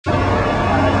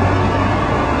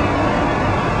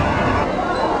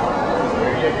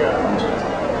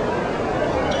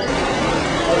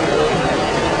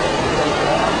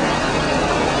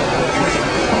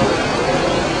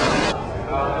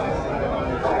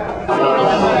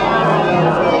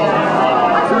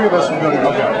of us are going to go.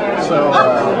 Okay. So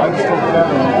I just told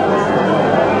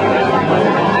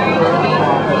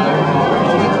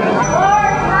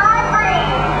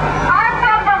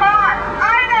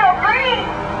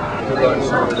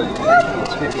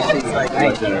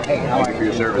Thank you for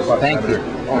your service. Thank you.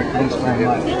 Thanks very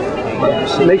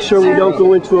much. Make sure we don't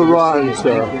go into Iran,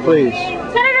 sir, please.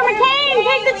 Senator McCain,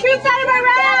 take the troops out of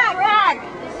Iraq!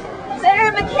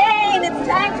 Senator McCain, it's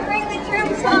time to bring the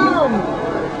troops home!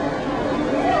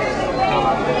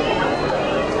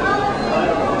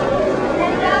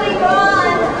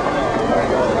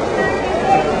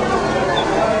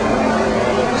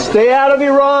 Stay out of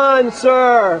Iran,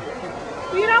 sir!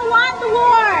 We don't want the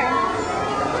war!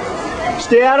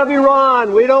 Stay out of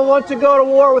Iran. We don't want to go to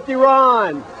war with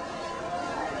Iran.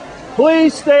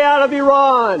 Please stay out of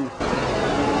Iran.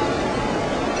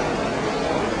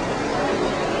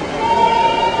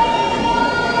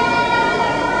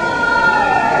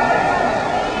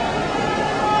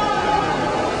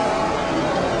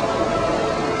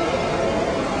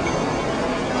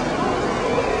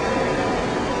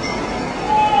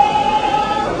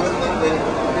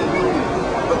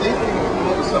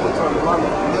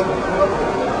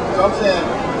 I'm saying,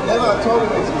 they're not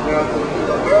totally It's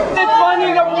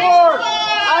funding of war.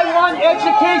 I want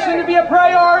education to be a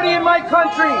priority in my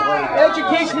country.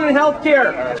 Education and health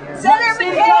care. Senator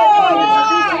State of California is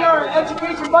reducing our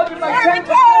education budget by 10%. And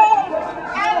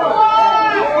the war!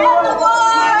 And the war!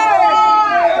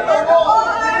 And the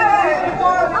war!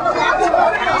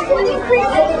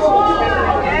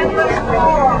 And the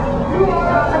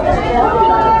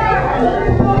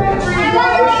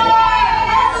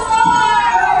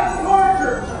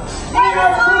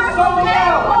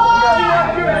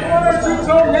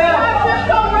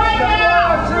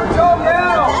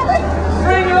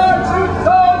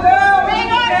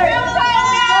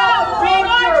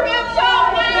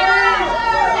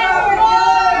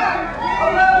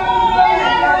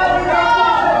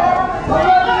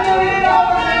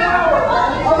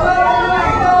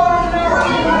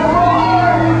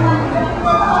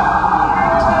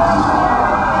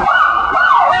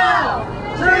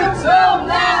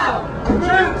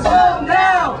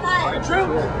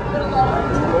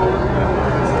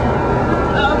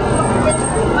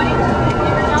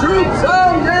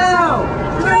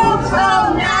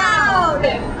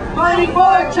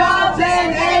for jobs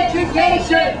and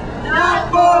education, not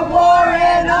for war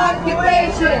and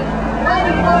occupation.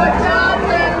 Money for jobs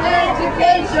and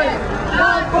education,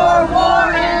 not for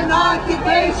war and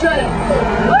occupation.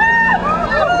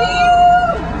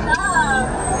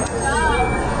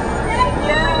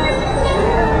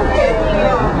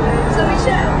 So we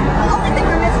should. The only thing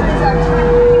we're missing is our truck.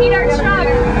 We need our truck.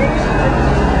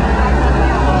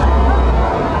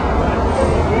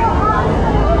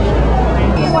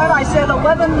 What I said,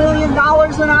 $11 million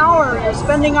an hour is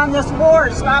spending on this war.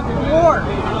 Stop the war.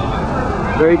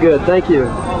 Very good. Thank you.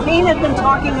 McCain had been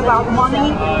talking about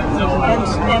money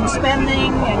and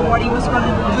spending and what he was going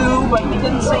to do, but he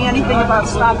didn't say anything about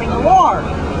stopping the war.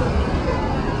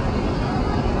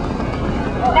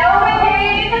 No,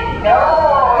 McCain, no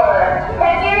war.